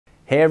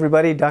Hey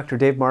everybody, Dr.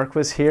 Dave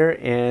Marquis here,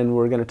 and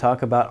we're going to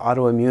talk about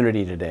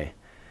autoimmunity today.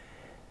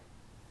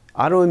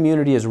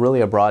 Autoimmunity is really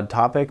a broad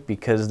topic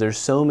because there's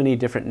so many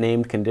different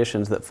named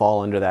conditions that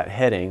fall under that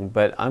heading,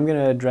 but I'm going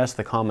to address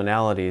the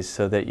commonalities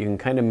so that you can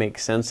kind of make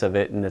sense of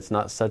it and it's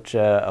not such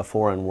a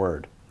foreign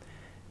word.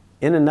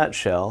 In a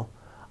nutshell,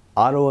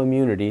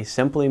 autoimmunity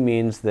simply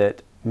means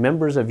that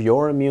members of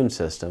your immune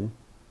system,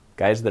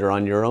 guys that are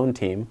on your own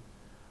team,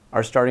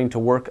 are starting to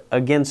work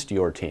against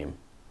your team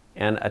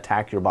and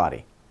attack your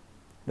body.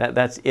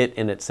 That's it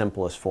in its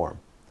simplest form.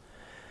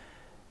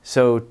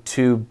 So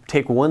to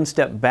take one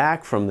step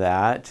back from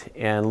that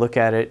and look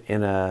at it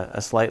in a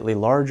slightly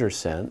larger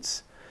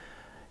sense,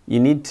 you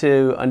need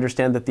to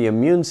understand that the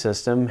immune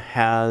system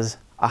has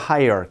a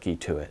hierarchy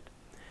to it.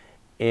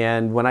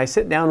 And when I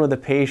sit down with a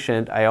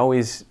patient, I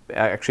always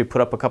actually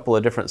put up a couple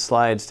of different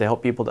slides to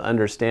help people to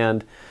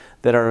understand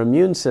that our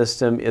immune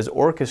system is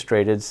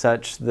orchestrated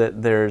such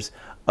that there's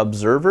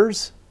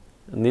observers,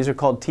 and these are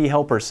called T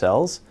helper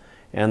cells,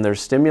 and there's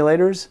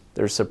stimulators,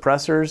 there's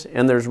suppressors,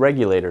 and there's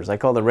regulators. I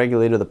call the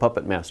regulator the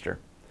puppet master.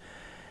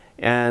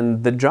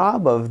 And the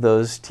job of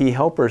those T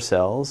helper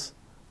cells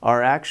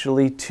are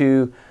actually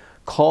to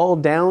call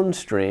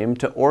downstream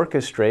to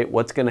orchestrate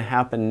what's going to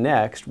happen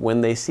next when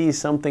they see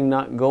something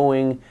not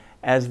going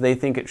as they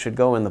think it should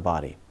go in the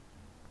body.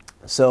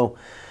 So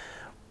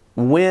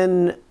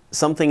when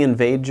something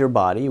invades your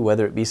body,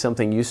 whether it be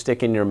something you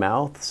stick in your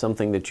mouth,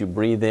 something that you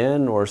breathe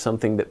in, or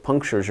something that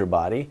punctures your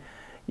body,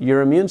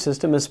 your immune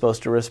system is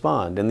supposed to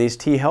respond. And these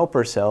T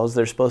helper cells,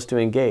 they're supposed to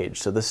engage.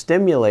 So the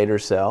stimulator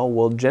cell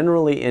will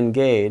generally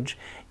engage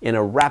in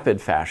a rapid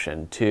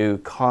fashion to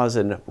cause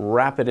a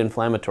rapid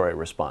inflammatory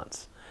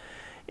response.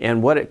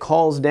 And what it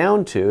calls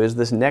down to is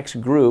this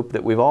next group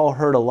that we've all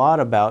heard a lot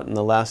about in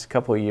the last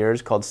couple of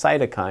years called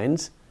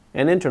cytokines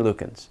and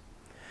interleukins.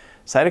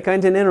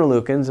 Cytokines and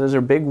interleukins, those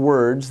are big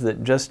words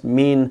that just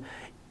mean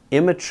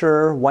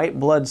immature white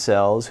blood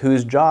cells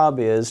whose job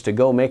is to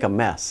go make a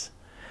mess.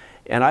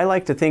 And I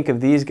like to think of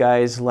these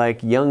guys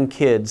like young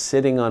kids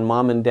sitting on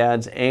mom and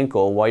dad's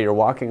ankle while you're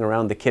walking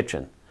around the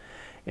kitchen.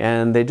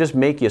 And they just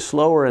make you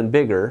slower and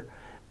bigger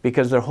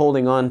because they're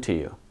holding on to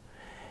you.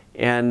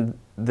 And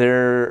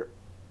they're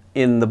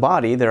in the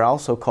body, they're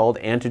also called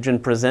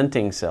antigen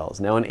presenting cells.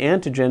 Now an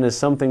antigen is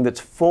something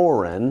that's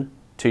foreign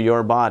to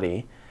your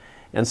body.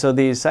 And so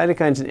these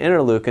cytokines and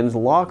interleukins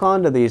lock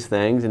onto these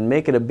things and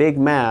make it a big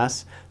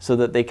mass so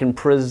that they can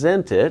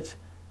present it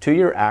to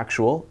your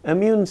actual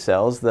immune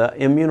cells, the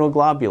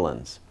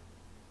immunoglobulins,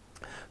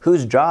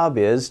 whose job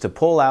is to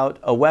pull out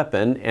a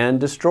weapon and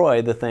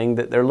destroy the thing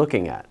that they're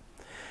looking at.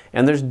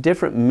 And there's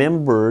different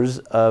members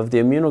of the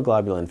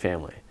immunoglobulin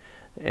family,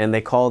 and they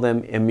call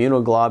them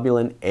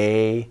immunoglobulin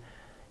A,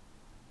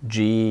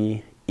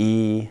 G,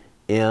 E,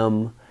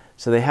 M.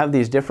 So they have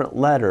these different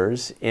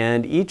letters,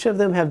 and each of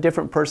them have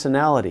different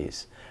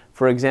personalities.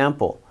 For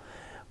example,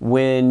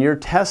 when you're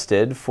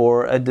tested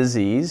for a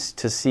disease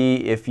to see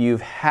if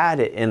you've had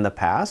it in the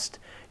past,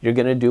 you're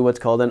going to do what's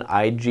called an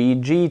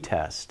IgG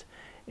test.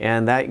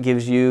 And that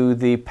gives you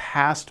the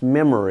past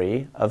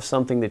memory of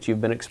something that you've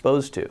been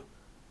exposed to.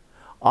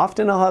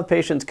 Often I'll have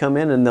patients come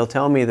in and they'll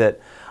tell me that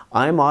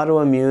I'm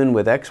autoimmune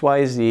with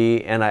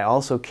XYZ and I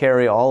also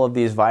carry all of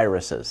these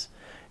viruses.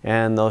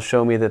 And they'll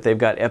show me that they've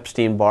got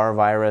Epstein-Barr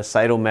virus,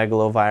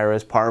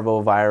 cytomegalovirus,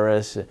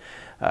 parvovirus,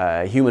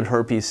 human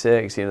herpes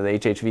 6, the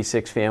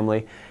HHV6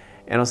 family.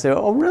 And I'll say,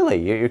 oh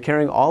really, you're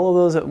carrying all of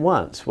those at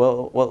once?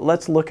 Well,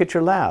 let's look at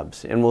your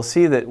labs. And we'll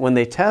see that when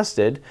they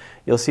tested,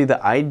 you'll see the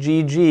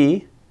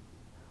IgG,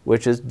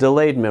 which is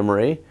delayed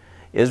memory,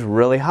 is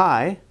really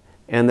high.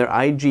 And their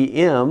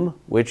IgM,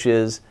 which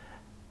is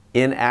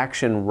in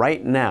action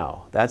right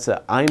now, that's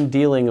a I'm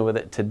dealing with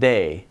it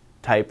today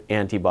type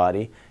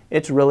antibody,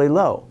 it's really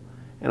low.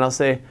 And I'll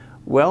say,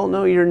 well,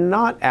 no, you're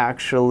not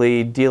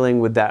actually dealing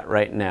with that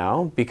right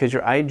now because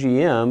your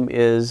IgM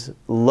is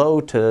low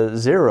to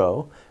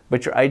 0,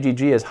 but your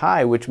IgG is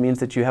high, which means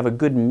that you have a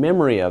good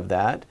memory of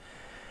that.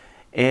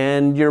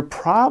 And you're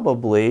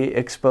probably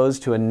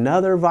exposed to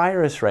another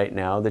virus right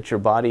now that your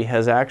body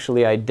has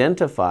actually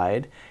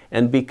identified.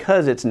 And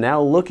because it's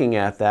now looking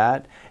at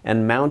that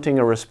and mounting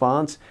a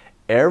response,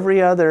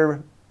 every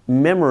other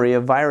memory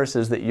of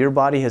viruses that your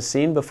body has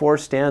seen before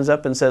stands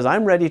up and says,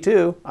 I'm ready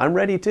too, I'm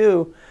ready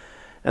too.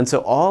 And so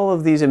all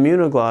of these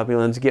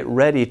immunoglobulins get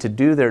ready to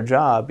do their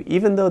job,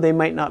 even though they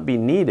might not be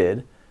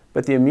needed,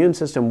 but the immune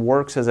system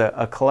works as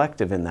a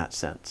collective in that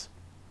sense.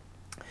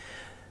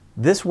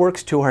 This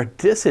works to our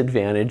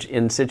disadvantage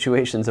in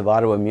situations of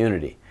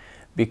autoimmunity,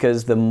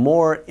 because the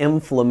more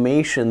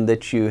inflammation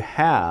that you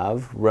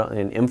have,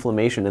 and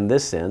inflammation in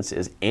this sense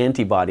is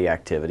antibody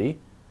activity,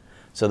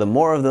 so the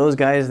more of those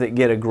guys that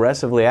get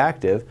aggressively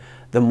active,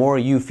 the more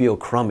you feel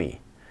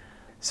crummy.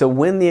 So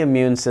when the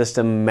immune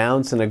system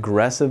mounts an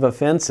aggressive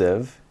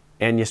offensive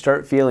and you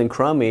start feeling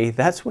crummy,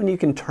 that's when you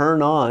can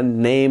turn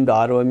on named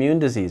autoimmune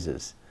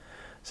diseases.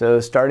 So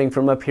starting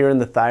from up here in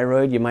the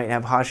thyroid, you might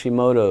have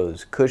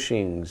Hashimoto's,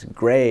 Cushing's,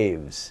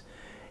 Graves'.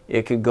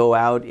 It could go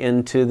out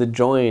into the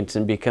joints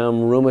and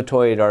become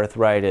rheumatoid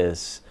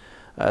arthritis,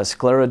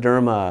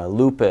 scleroderma,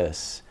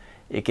 lupus.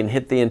 It can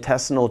hit the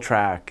intestinal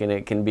tract and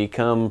it can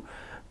become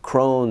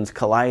Crohn's,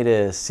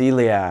 colitis,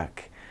 celiac.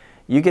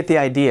 You get the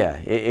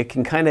idea. It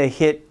can kind of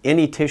hit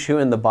any tissue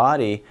in the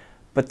body,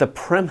 but the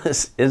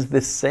premise is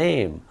the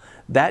same.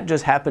 That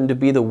just happened to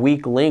be the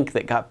weak link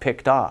that got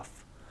picked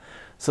off.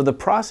 So the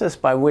process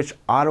by which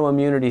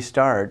autoimmunity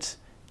starts,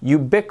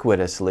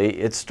 ubiquitously,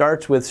 it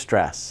starts with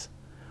stress.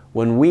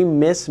 When we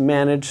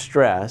mismanage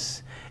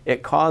stress,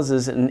 it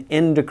causes an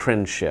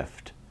endocrine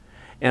shift.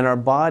 And our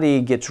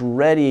body gets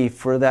ready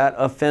for that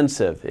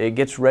offensive. It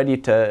gets ready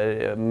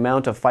to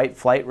mount a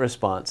fight-flight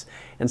response.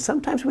 And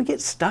sometimes we get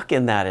stuck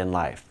in that in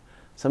life.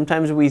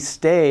 Sometimes we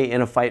stay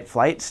in a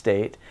fight-flight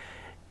state.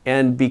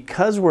 And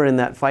because we're in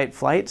that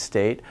fight-flight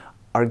state,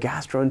 our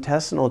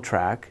gastrointestinal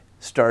tract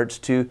starts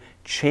to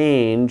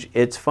change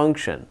its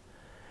function.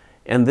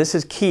 And this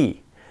is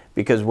key,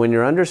 because when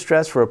you're under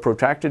stress for a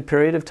protracted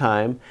period of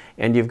time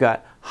and you've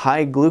got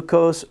high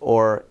glucose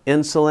or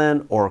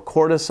insulin or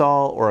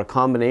cortisol or a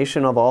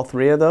combination of all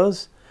three of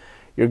those,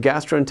 your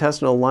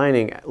gastrointestinal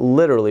lining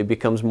literally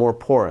becomes more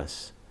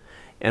porous.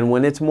 And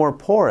when it's more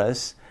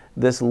porous,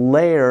 this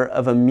layer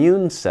of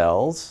immune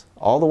cells,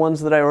 all the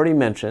ones that I already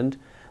mentioned,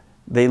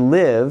 they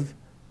live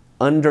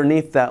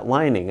underneath that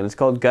lining, and it's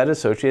called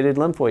gut-associated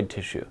lymphoid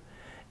tissue.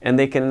 And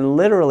they can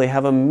literally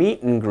have a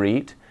meet and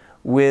greet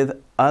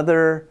with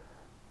other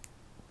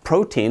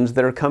proteins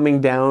that are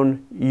coming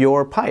down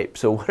your pipe.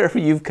 So whatever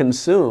you've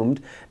consumed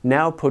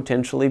now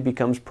potentially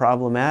becomes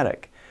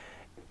problematic.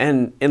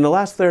 And in the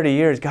last 30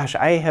 years, gosh,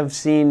 I have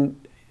seen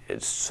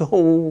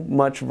so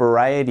much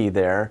variety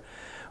there,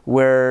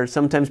 where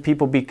sometimes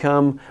people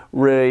become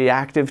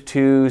reactive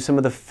to some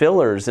of the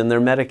fillers in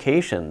their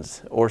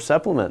medications or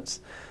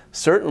supplements.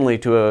 Certainly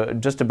to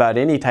just about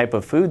any type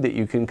of food that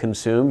you can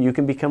consume, you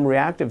can become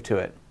reactive to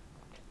it.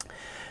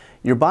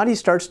 Your body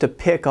starts to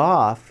pick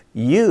off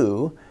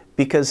you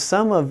because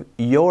some of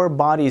your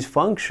body's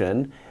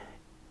function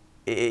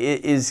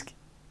is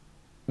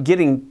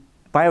getting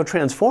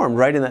biotransformed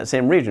right in that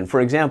same region.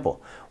 For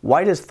example,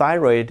 why does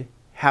autoimmune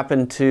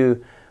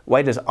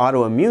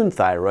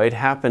thyroid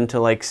happen to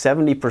like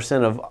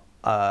 70% of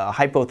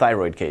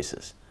hypothyroid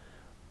cases?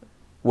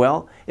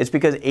 Well, it's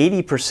because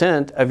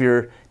 80% of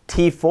your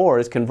T4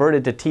 is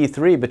converted to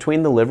T3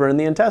 between the liver and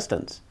the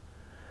intestines.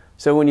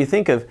 So when you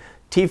think of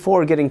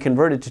T4 getting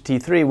converted to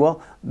T3,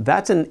 well,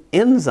 that's an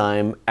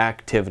enzyme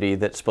activity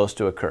that's supposed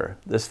to occur.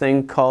 This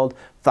thing called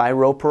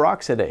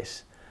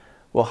thyroperoxidase.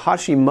 Well,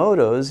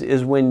 Hashimoto's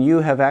is when you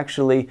have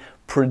actually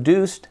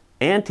produced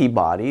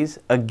antibodies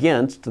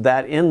against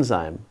that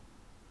enzyme.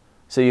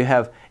 So you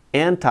have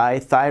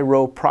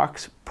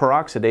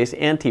anti-thyroperoxidase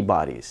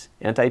antibodies,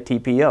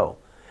 anti-TPO.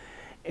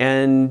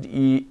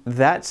 And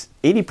that's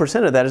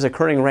 80% of that is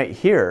occurring right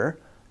here.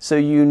 So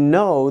you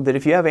know that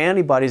if you have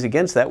antibodies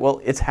against that,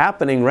 well, it's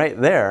happening right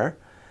there.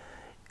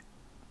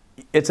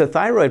 It's a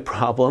thyroid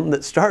problem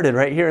that started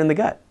right here in the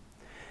gut.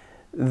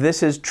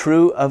 This is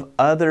true of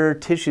other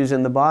tissues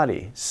in the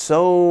body.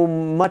 So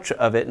much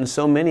of it and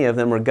so many of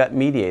them are gut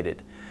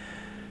mediated.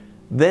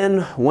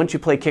 Then once you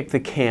play kick the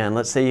can,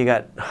 let's say you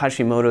got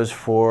Hashimoto's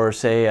for,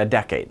 say, a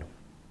decade.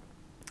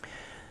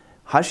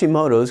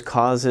 Hashimoto's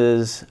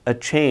causes a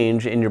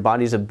change in your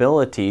body's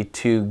ability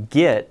to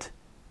get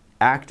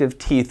active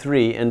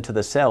T3 into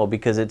the cell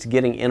because it's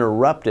getting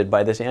interrupted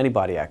by this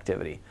antibody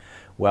activity.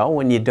 Well,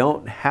 when you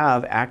don't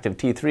have active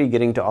T3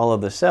 getting to all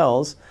of the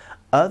cells,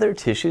 other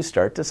tissues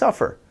start to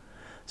suffer.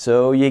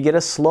 So you get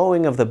a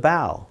slowing of the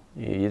bowel.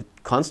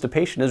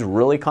 Constipation is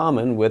really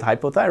common with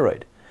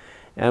hypothyroid.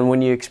 And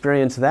when you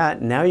experience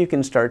that, now you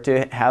can start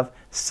to have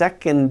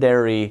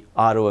secondary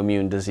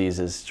autoimmune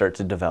diseases start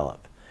to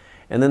develop.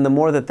 And then the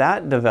more that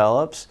that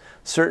develops,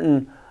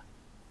 certain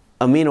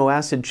amino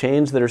acid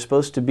chains that are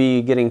supposed to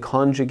be getting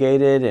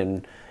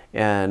conjugated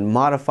and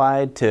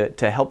modified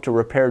to help to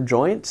repair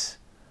joints,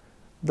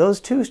 those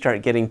too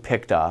start getting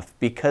picked off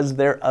because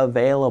they're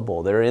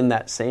available. They're in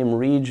that same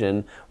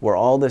region where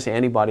all this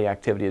antibody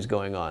activity is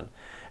going on.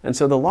 And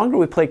so the longer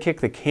we play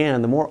kick the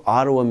can, the more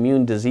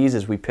autoimmune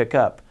diseases we pick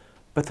up.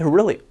 But they're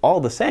really all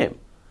the same.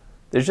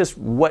 There's just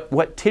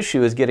what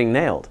tissue is getting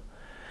nailed.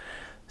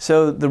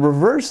 So the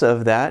reverse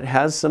of that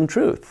has some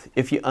truth.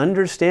 If you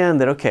understand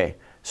that, okay,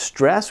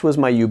 stress was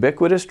my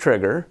ubiquitous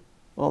trigger,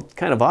 well, it's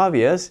kind of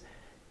obvious.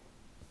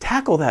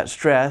 Tackle that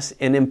stress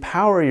and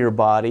empower your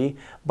body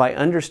by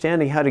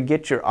understanding how to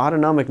get your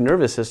autonomic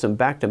nervous system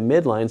back to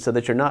midline so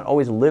that you're not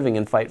always living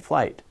in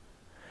fight-flight.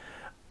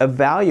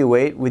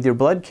 Evaluate with your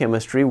blood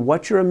chemistry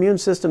what your immune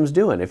system's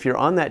doing. If you're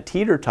on that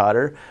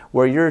teeter-totter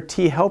where your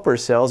T helper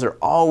cells are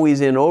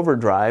always in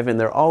overdrive and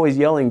they're always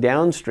yelling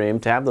downstream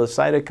to have those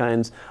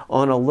cytokines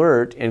on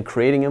alert and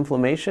creating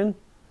inflammation,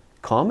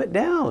 calm it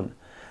down.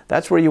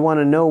 That's where you want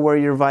to know where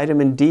your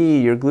vitamin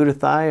D, your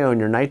glutathione,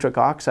 your nitric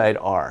oxide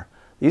are.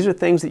 These are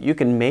things that you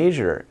can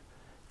measure,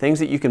 things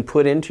that you can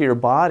put into your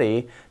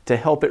body to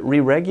help it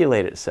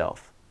re-regulate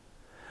itself.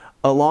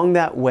 Along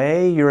that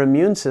way, your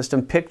immune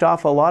system picked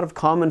off a lot of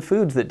common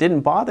foods that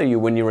didn't bother you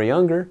when you were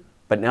younger,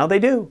 but now they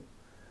do.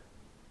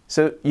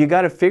 So you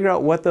got to figure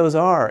out what those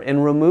are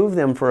and remove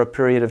them for a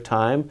period of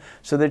time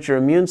so that your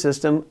immune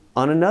system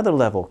on another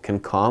level can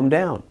calm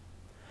down.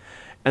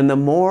 And the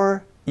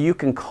more you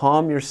can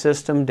calm your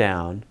system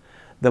down,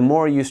 the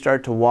more you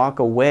start to walk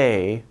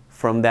away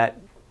from that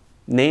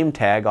name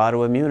tag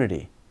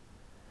autoimmunity.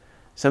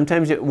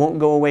 Sometimes it won't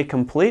go away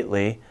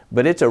completely,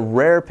 but it's a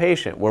rare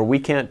patient where we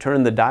can't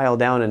turn the dial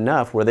down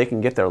enough where they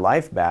can get their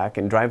life back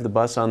and drive the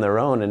bus on their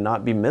own and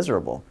not be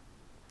miserable.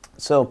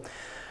 So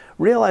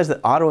realize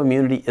that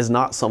autoimmunity is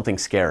not something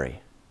scary.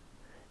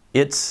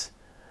 It's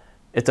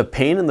a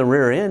pain in the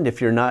rear end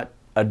if you're not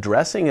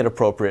addressing it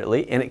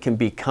appropriately, and it can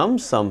become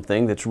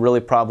something that's really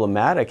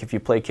problematic if you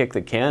play kick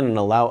the can and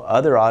allow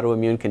other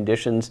autoimmune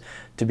conditions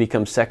to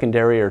become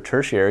secondary or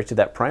tertiary to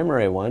that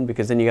primary one,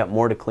 because then you got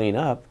more to clean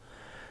up.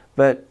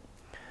 But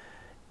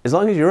as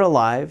long as you're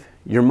alive,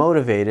 you're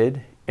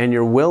motivated, and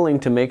you're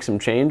willing to make some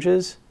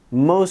changes,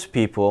 most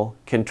people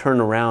can turn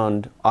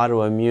around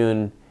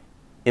autoimmune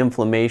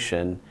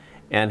inflammation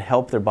and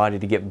help their body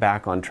to get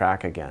back on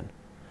track again.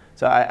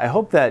 So I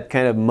hope that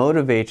kind of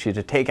motivates you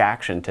to take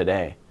action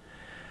today.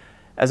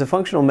 As a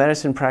functional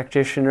medicine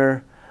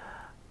practitioner,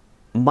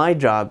 my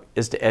job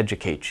is to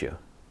educate you,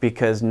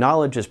 because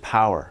knowledge is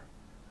power.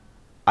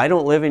 I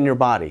don't live in your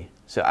body,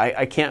 so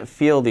I can't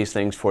feel these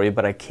things for you,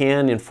 but I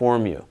can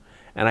inform you,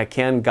 and I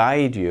can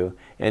guide you,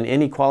 and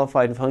any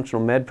qualified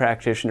functional med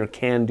practitioner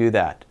can do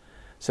that.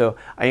 So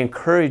I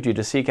encourage you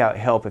to seek out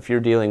help if you're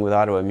dealing with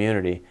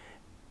autoimmunity,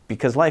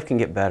 because life can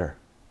get better.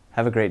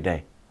 Have a great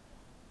day.